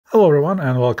Hello everyone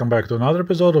and welcome back to another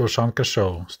episode of Ushanka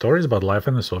Show. Stories about life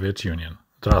in the Soviet Union.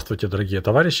 Здравствуйте, дорогие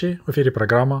товарищи! В эфире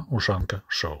программа Ushanka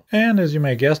Show. And as you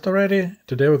may guess already,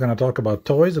 today we're going to talk about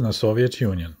toys in the Soviet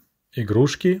Union.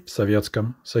 Игрушки в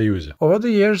Советском Союзе. Over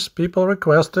the years, people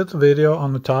requested video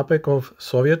on the topic of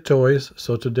Soviet toys,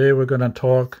 so today we're going to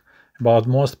talk about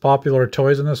most popular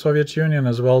toys in the Soviet Union,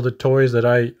 as well the toys that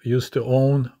I used to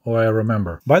own or I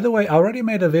remember. By the way, I already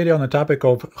made a video on the topic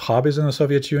of hobbies in the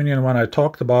Soviet Union when I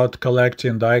talked about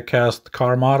collecting die-cast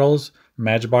car models,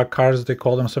 matchbox cars they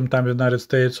call them sometimes in the United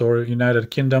States or United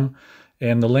Kingdom,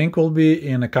 and the link will be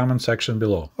in the comment section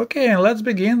below. Okay, and let's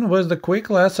begin with the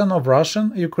quick lesson of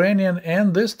Russian, Ukrainian,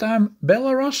 and this time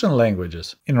Belarusian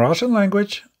languages. In Russian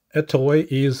language, a toy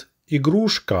is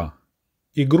игрушка.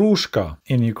 Игрушка.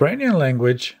 In Ukrainian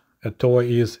language, a toy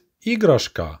is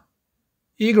играшка.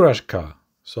 Играшка.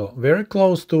 So very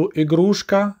close to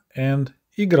игрушка and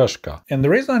играшка. And the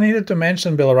reason I needed to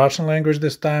mention Belarusian language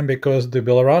this time because the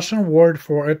Belarusian word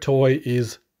for a toy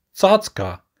is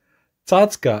tsatska.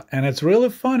 Tsatska. And it's really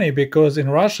funny because in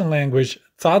Russian language,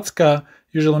 tsatska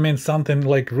usually means something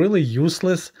like really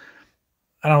useless.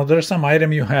 I don't know, there's some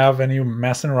item you have and you're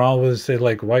messing around with it, say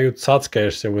like, why you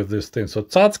tsatskaешься with this thing? So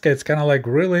tsatska, it's kind of like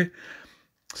really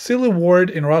silly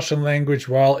word in Russian language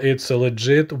while it's a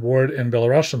legit word in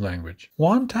Belarusian language.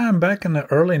 One time back in the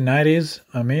early 90s,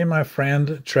 me and my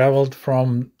friend traveled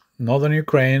from northern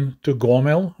Ukraine to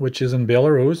Gomel, which is in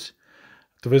Belarus,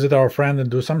 to visit our friend and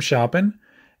do some shopping.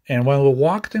 And when we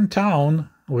walked in town,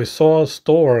 we saw a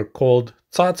store called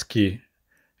Tsatski.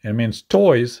 It means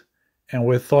toys. And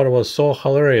we thought it was so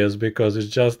hilarious because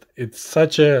it's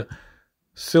such a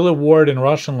silly word in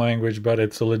Russian language, but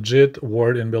it's a legit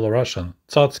word in Belarusian.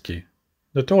 Tsatski,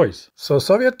 the toys. So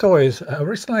Soviet toys,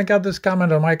 recently I got this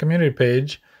comment on my community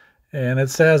page, and it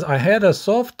says, I had a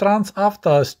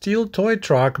Sovtransavto steel toy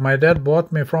truck my dad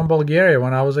bought me from Bulgaria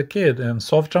when I was a kid. And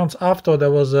Sovtransavto,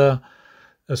 that was a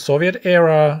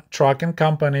Soviet-era trucking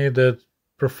company that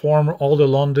perform all the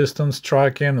long-distance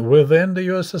trucking within the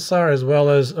USSR as well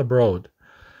as abroad.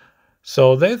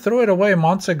 So they threw it away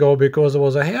months ago because it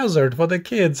was a hazard for the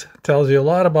kids. Tells you a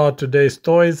lot about today's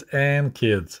toys and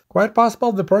kids. Quite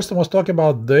possible the person was talking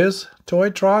about this toy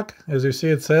truck. As you see,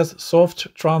 it says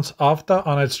Sovtransavto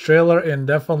on its trailer, and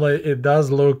definitely it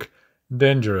does look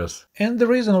dangerous. And the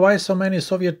reason why so many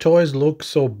Soviet toys look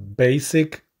so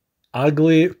basic,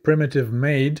 ugly, primitive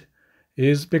made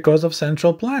is because of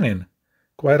central planning.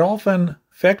 Quite often,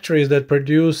 factories that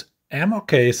produce ammo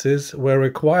cases were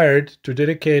required to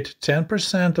dedicate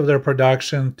 10% of their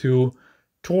production to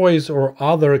toys or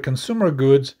other consumer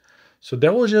goods, so they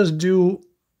will just do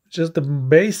the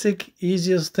basic,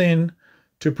 easiest thing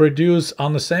to produce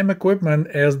on the same equipment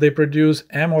as they produce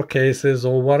ammo cases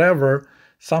or whatever,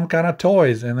 some kind of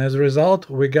toys, and as a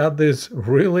result, we got this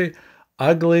really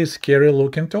ugly,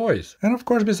 scary-looking toys. And of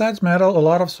course, besides metal, a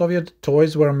lot of Soviet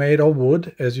toys were made of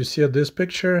wood. As you see at this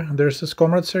picture, there's this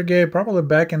Comrade Sergei, probably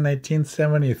back in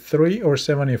 1973 or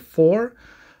 74,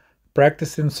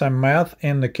 practicing some math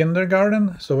in the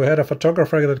kindergarten. So we had a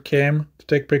photographer that came to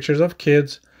take pictures of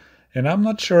kids, and I'm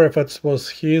not sure if it was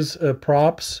his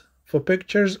props for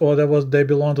pictures or they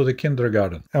belong to the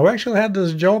kindergarten. And we actually had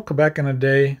this joke back in the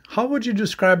day. How would you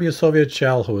describe your Soviet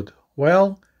childhood?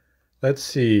 Well, let's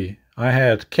see. I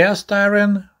had cast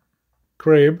iron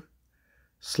crib,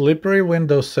 slippery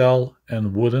windowsill,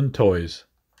 and wooden toys.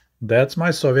 That's my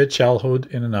Soviet childhood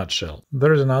in a nutshell.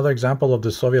 There's another example of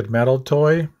the Soviet metal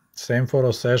toy. Same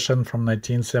photo session from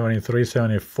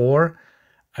 1973-74.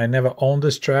 I never owned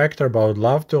this tractor, but I would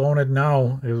love to own it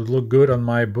now. It would look good on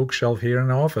my bookshelf here in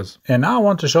the office. And now I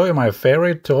want to show you my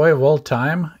favorite toy of all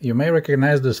time. You may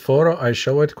recognize this photo. I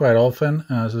show it quite often.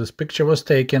 So this picture was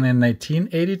taken in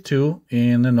 1982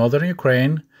 in northern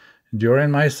Ukraine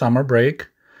during my summer break.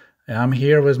 I'm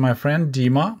here with my friend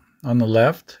Dima on the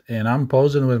left, and I'm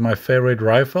posing with my favorite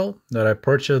rifle that I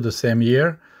purchased the same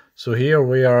year. So here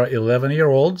we are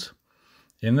 11-year-olds.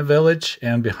 In the village,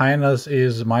 and behind us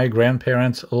is my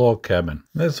grandparents' log cabin.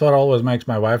 That's what always makes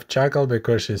my wife chuckle,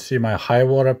 because she see my high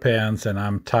water pants and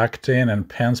I'm tucked in and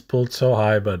pants pulled so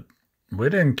high, but we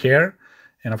didn't care.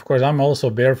 And of course I'm also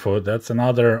barefoot. That's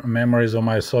another memories of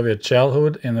my Soviet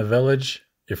childhood in the village.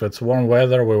 If it's warm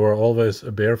weather, we were always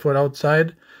barefoot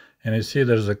outside. And you see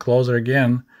there's a closer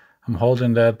again. I'm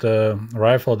holding that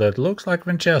rifle that looks like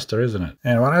Winchester, isn't it?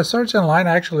 And when I searched online,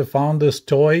 I actually found this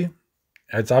toy.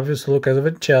 It's obviously look as a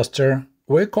Winchester.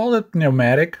 We call it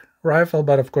pneumatic rifle,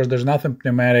 but of course there's nothing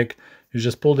pneumatic. You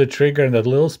just pull the trigger and that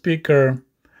little speaker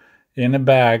in the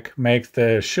back makes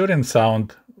the shooting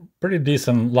sound, pretty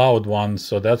decent loud one.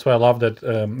 So that's why I love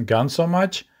that gun so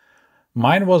much.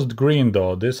 Mine was green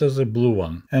though, this is a blue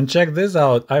one. And check this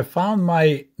out, I found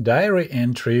my diary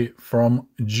entry from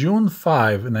June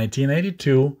 5,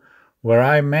 1982, where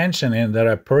I mentioned in that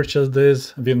I purchased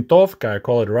this Vintovka, I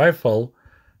call it rifle,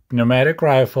 pneumatic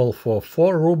rifle for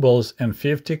 4 rubles and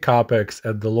 50 kopecks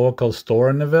at the local store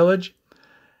in the village.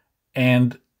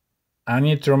 And I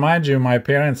need to remind you, my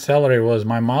parents' salary was,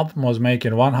 my mom was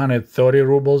making 130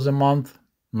 rubles a month,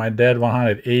 my dad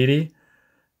 180.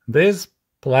 This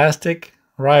plastic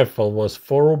rifle was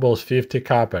 4 rubles 50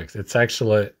 kopecks. It's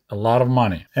actually a lot of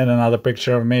money. And another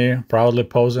picture of me proudly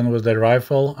posing with the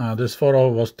rifle. This photo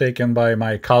was taken by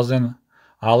my cousin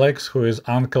Alex, who is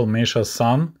Uncle Misha's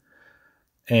son.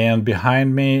 And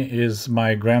behind me is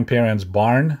my grandparents'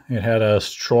 barn. It had a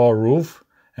straw roof,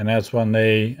 and that's when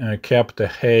they kept the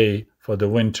hay for the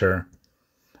winter.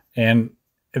 And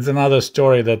it's another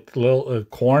story, that little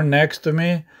corn next to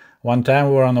me. One time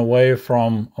we were on the way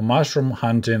from a mushroom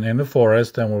hunting in the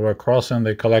forest, and we were crossing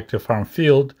the collective farm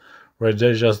field where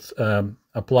they just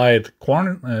applied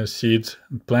corn seeds.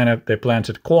 They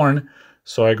planted corn.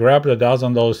 So I grabbed a dozen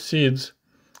of those seeds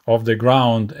off the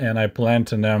ground and I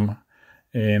planted them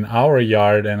in our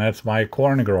yard, and that's my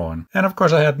corn growing. And of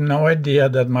course I had no idea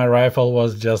that my rifle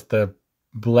was just a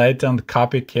blatant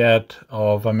copycat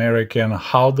of American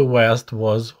How the West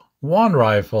Was Won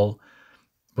rifle.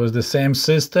 Was the same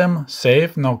system,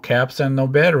 safe, no caps and no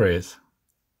batteries.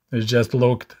 It just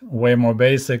looked way more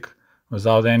basic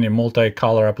without any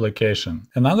multicolor application.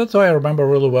 Another toy I remember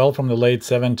really well from the late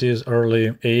 70s,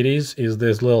 early 80s is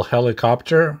this little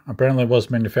helicopter. Apparently it was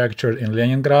manufactured in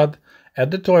Leningrad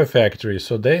at the toy factory.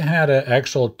 So they had an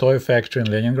actual toy factory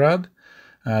in Leningrad.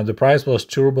 The price was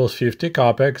 2 rubles 50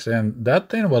 kopecks, and that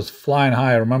thing was flying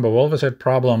high. I remember we always had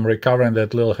problem recovering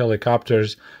that little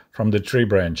helicopters from the tree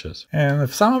branches. And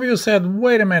if some of you said,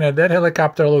 wait a minute, that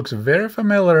helicopter looks very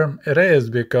familiar, it is,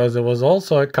 because it was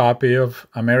also a copy of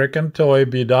American toy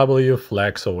BW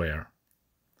FlexAware.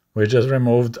 We just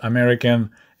removed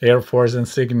American Air Force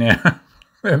insignia.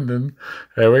 And then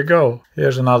here we go.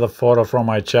 Here's another photo from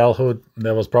my childhood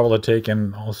that was probably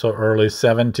taken also early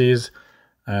 70s.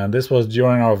 And this was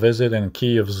during our visit in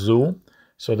Kyiv Zoo.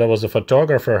 So there was a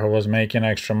photographer who was making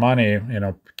extra money. You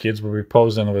know, kids would be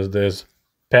posing with this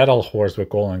pedal horse, we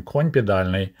call him konь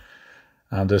pedalny.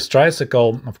 This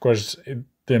tricycle, of course, it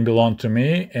didn't belong to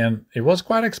me, and it was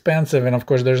quite expensive. And of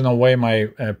course, there's no way my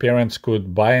parents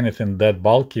could buy anything that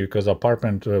bulky, because the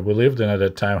apartment we lived in at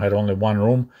that time had only one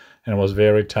room and it was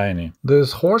very tiny.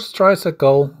 This horse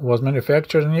tricycle was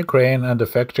manufactured in Ukraine, and the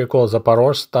factory called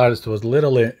Zaporozhstal. It was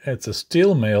literally, it's a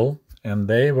steel mill, and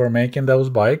they were making those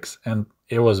bikes, and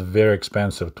it was very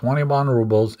expensive, 21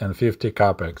 rubles and 50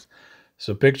 kopecks.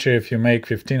 So picture if you make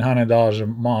 $1,500 a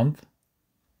month,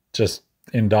 just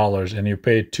in dollars, and you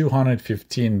pay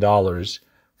 $215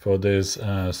 for this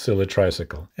silly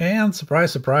tricycle. And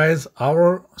surprise, surprise,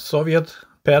 our Soviet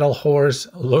pedal horse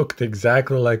looked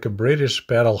exactly like a British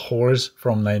pedal horse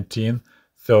from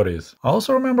 1930s. I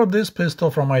also remember this pistol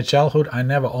from my childhood. I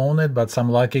never owned it, but some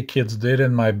lucky kids did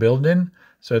in my building.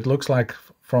 So it looks like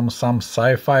from some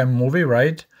sci-fi movie,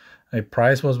 right? The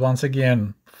price was once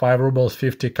again 5 rubles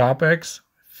 50 kopecks,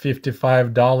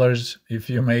 $55 if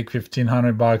you make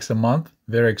 1,500 bucks a month.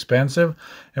 Very expensive.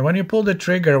 And when you pull the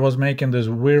trigger, it was making this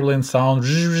whirling sound,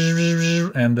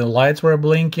 and the lights were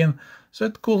blinking. So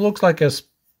it looks like a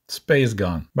space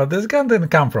gun. But this gun didn't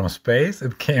come from space,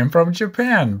 it came from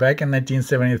Japan. Back in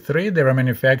 1973, they were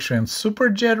manufacturing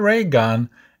Superjet ray gun,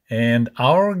 and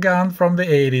our gun from the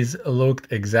 80s looked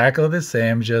exactly the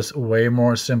same, just way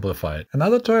more simplified.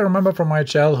 Another toy I remember from my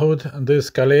childhood, this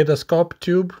kaleidoscope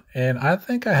tube, and I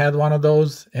think I had one of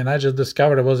those, and I just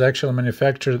discovered it was actually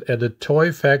manufactured at the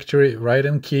toy factory right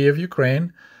in Kyiv,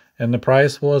 Ukraine, and the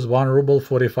price was 1 ruble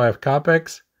 45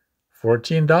 kopecks,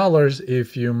 $14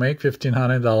 if you make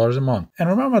 $1,500 a month. And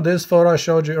remember this photo I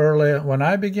showed you earlier? When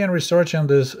I began researching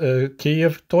this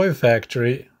Kyiv toy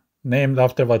factory named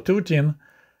after Vatutin,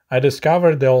 I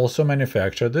discovered they also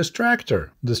manufacture this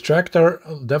tractor. This tractor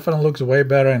definitely looks way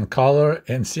better in color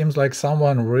and seems like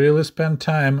someone really spent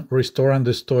time restoring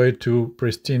this toy to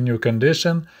pristine new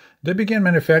condition. They began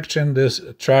manufacturing these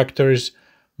tractors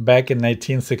back in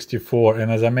 1964,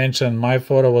 and as I mentioned, my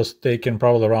photo was taken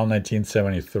probably around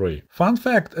 1973. Fun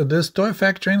fact, this toy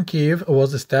factory in Kyiv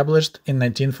was established in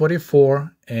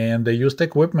 1944, and they used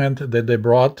equipment that they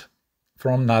brought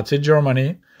from Nazi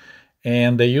Germany,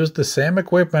 and they used the same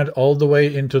equipment all the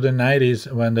way into the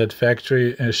 90s when that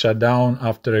factory shut down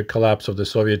after the collapse of the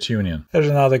Soviet Union. Here's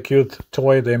another cute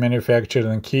toy they manufactured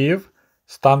in Kyiv,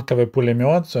 stankovый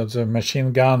пулемет, so it's a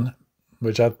machine gun,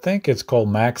 which I think it's called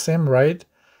Maxim, right?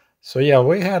 So yeah,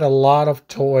 we had a lot of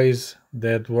toys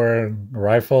that were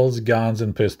rifles, guns,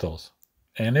 and pistols,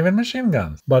 and even machine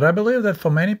guns. But I believe that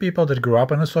for many people that grew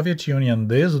up in the Soviet Union,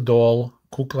 this doll,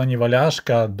 Kukla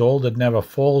Nevalyashka, doll that never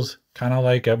falls, kind of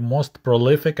like a most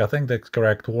prolific, I think that's the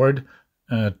correct word,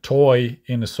 toy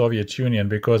in the Soviet Union,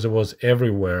 because it was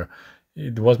everywhere.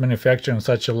 It was manufactured in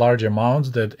such a large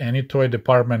amounts that any toy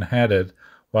department had it,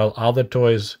 while other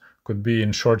toys could be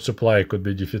in short supply, could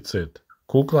be deficit.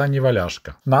 Kukla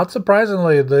Nevalyashka. Not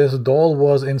surprisingly, this doll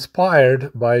was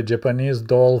inspired by a Japanese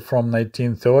doll from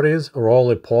 1930s,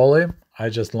 Roly-Poly. I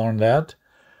just learned that.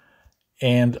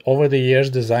 And over the years,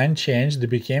 design changed, it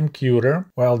became cuter.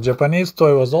 While Japanese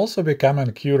toy was also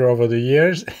becoming cuter over the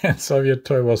years, and Soviet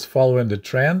toy was following the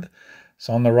trend.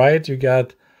 So on the right, you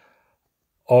got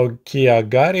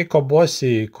Okiagari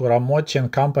Kobosi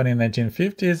Kuramochin Company in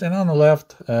 1950s, and on the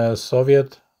left,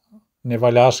 Soviet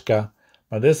Nevalyashka.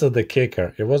 But this is the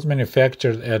kicker. It was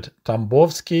manufactured at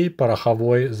Tambovsky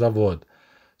Porokhovoy Zavod.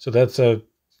 So that's a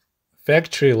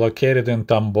factory located in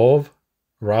Tambov,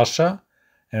 Russia,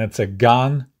 and it's a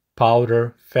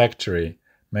gunpowder factory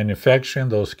manufacturing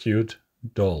those cute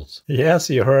dolls. Yes,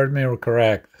 you heard me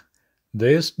correct.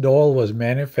 This doll was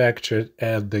manufactured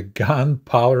at the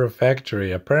gunpowder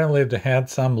factory. Apparently they had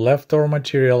some leftover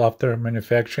material after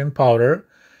manufacturing powder,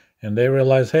 and they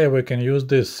realized, hey, we can use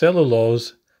this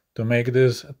cellulose to make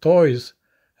these toys,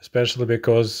 especially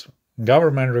because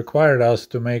government required us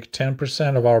to make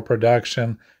 10% of our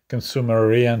production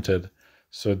consumer-oriented.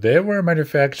 So they were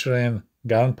manufacturing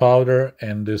gunpowder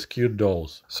and these cute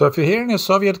dolls. So if you're hearing a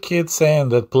Soviet kid saying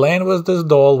that playing with this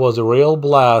doll was a real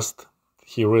blast,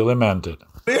 he really meant it.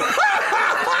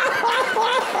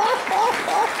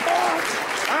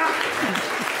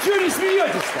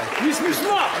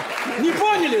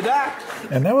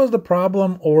 And that was the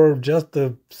problem, or just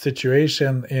the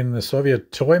situation in the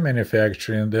Soviet toy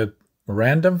manufacturing, that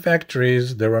random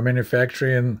factories that were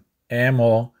manufacturing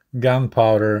ammo,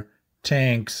 gunpowder,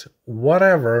 tanks,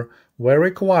 whatever, were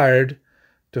required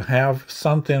to have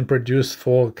something produced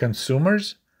for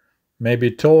consumers.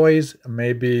 Maybe toys,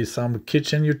 maybe some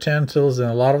kitchen utensils, and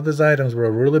a lot of these items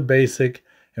were really basic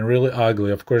and really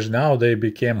ugly. Of course, now they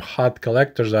became hot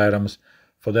collector's items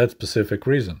for that specific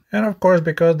reason. And of course,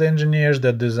 because the engineers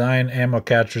that design ammo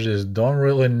cartridges don't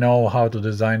really know how to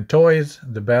design toys,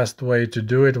 the best way to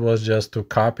do it was just to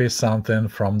copy something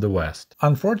from the West.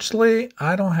 Unfortunately,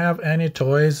 I don't have any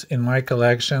toys in my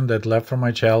collection that left from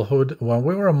my childhood. When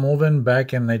we were moving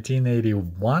back in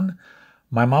 1981,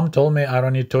 my mom told me I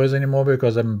don't need toys anymore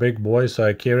because I'm a big boy, so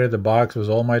I carried the box with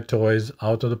all my toys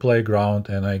out to the playground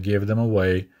and I gave them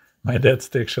away. My dad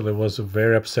actually was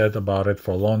very upset about it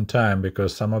for a long time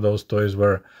because some of those toys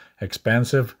were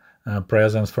expensive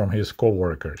presents from his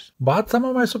co-workers. But some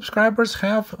of my subscribers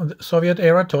have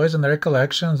Soviet-era toys in their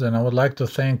collections, and I would like to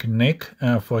thank Nick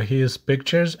for his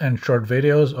pictures and short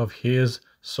videos of his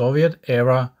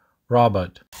Soviet-era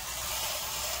robot.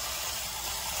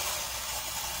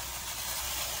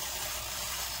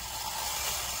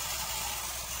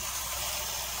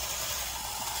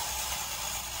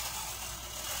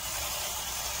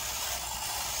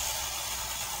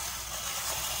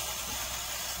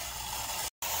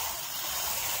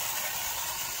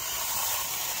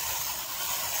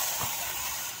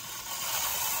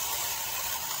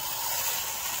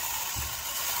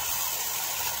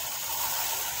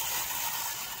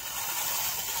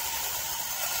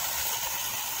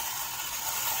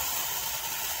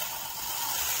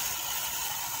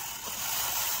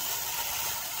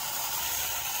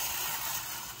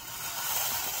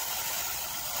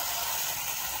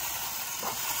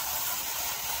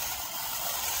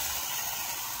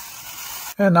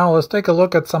 And now let's take a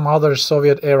look at some other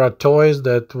Soviet-era toys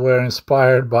that were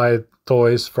inspired by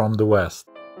toys from the West.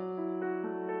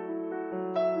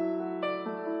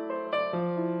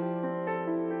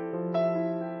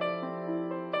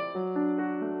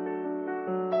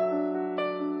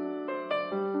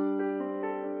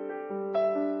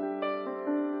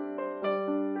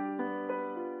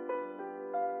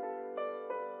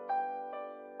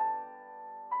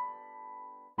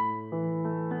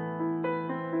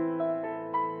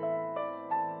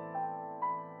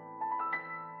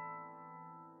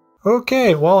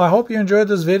 Okay, well, I hope you enjoyed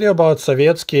this video about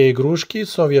Sovietsky игрушки,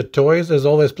 Soviet toys. As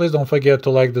always, please don't forget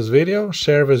to like this video,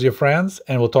 share with your friends,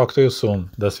 and we'll talk to you soon.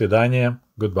 До свидания.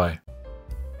 Goodbye.